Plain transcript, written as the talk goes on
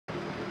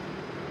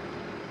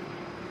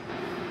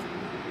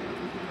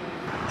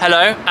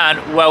Hello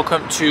and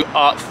welcome to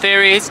Art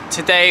Theoriez.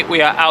 Today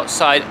we are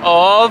outside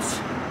of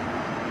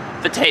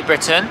the Tate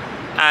Britain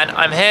and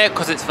I'm here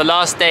because it's the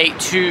last day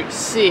to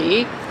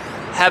see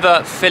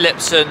Heather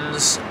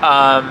Phillipson's,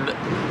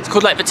 it's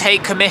called like the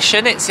Tate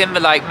Commission. It's in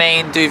the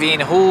main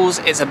Duveen halls.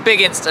 It's a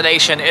big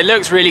installation. It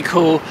looks really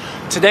cool.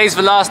 Today's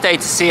the last day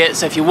to see it,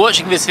 so if you're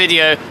watching this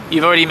video,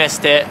 you've already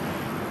missed it.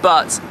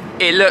 But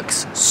it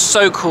looks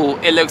so cool.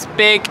 It looks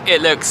big,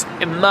 it looks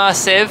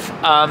immersive.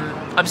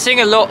 I'm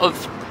seeing a lot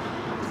of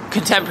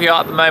contemporary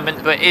art at the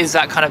moment, but is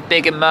that kind of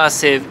big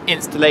immersive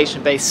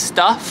installation based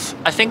stuff.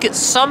 I think at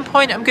some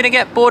point I'm gonna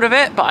get bored of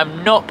it, but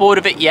I'm not bored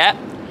of it yet.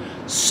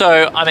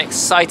 So I'm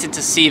excited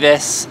to see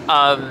this.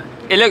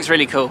 It looks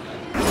really cool.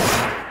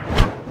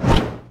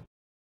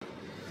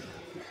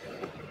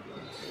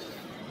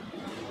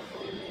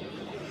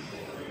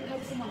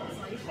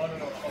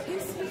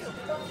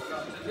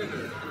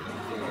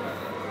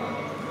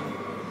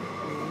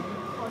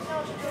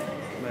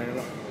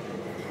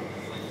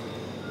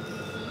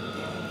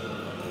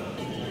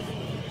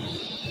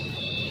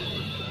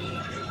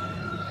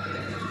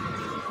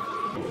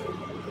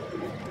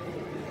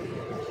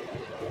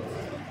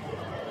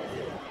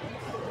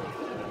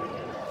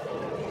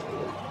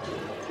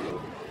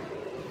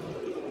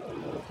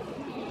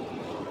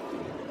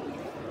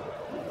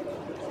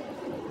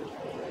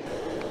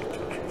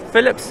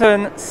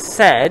 Phillipson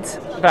said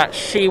that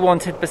she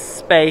wanted the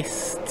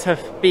space to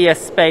be a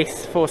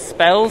space for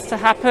spells to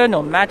happen,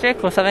 or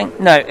magic or something.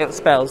 No, it was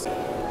spells.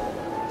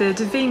 The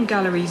Duveen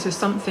galleries are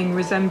something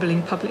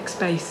resembling public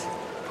space,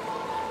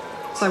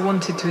 so I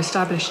wanted to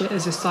establish it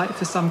as a site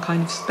for some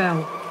kind of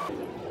spell.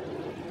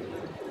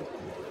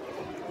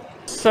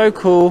 So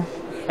cool.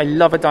 I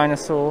love a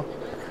dinosaur.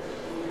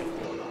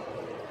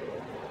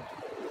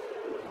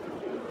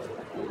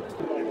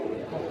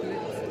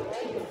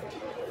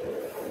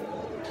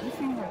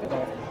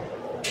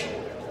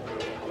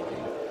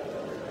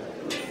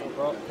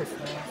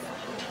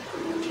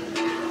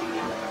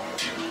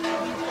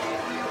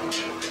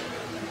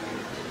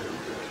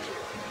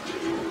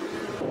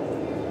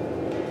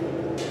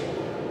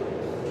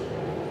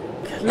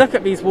 Look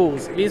at these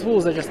walls. These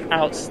walls are just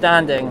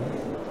outstanding.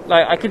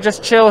 Like, I could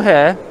just chill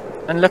here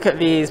and look at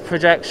these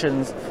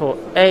projections for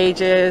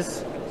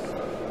ages.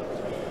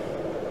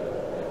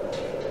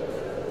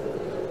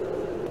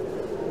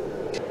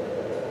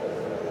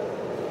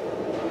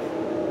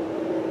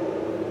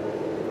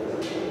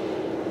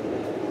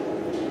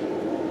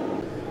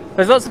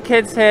 There's lots of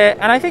kids here,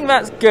 and I think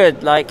that's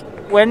good. Like,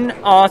 when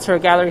art or a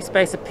gallery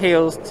space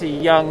appeals to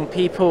young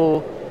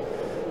people,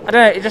 I don't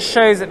know, it just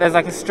shows that there's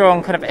like a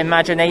strong kind of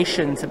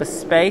imagination to the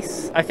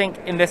space. I think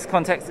in this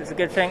context it's a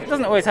good thing. It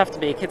doesn't always have to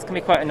be. Kids can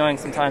be quite annoying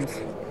sometimes.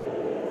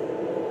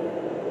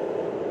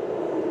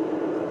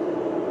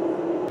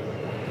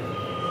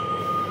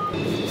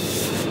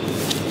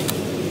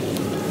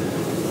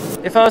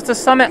 If I was to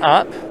sum it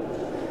up,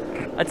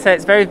 I'd say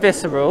it's very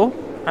visceral,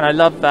 and I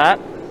love that.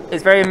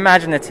 It's very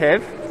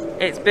imaginative.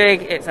 It's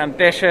big, it's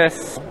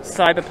ambitious,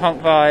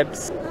 cyberpunk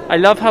vibes. I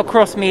love how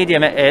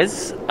cross-medium it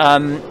is.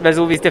 There's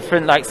all these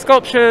different like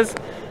sculptures,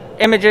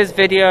 images,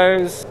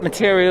 videos,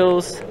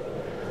 materials.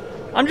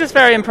 I'm just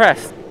very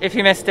impressed. If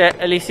you missed it,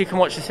 at least you can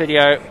watch this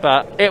video,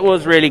 but it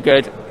was really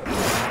good.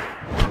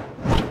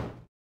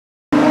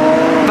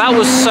 That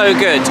was so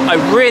good. I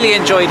really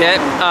enjoyed it.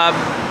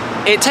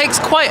 It takes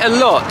quite a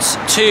lot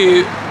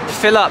to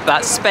fill up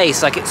that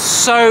space. Like, it's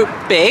so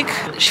big.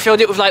 She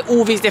filled it with like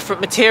all these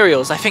different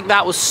materials. I think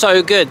that was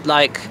so good.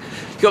 Like,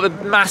 you got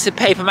the massive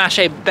paper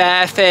mache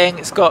bear thing.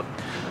 It's got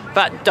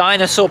that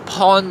dinosaur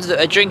pond that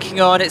they're drinking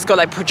on. It's got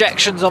like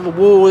projections on the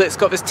wall. It's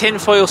got this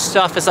tinfoil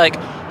stuff. It's like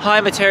high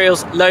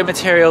materials, low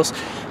materials.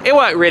 It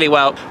worked really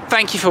well.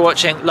 Thank you for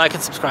watching. Like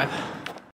and subscribe.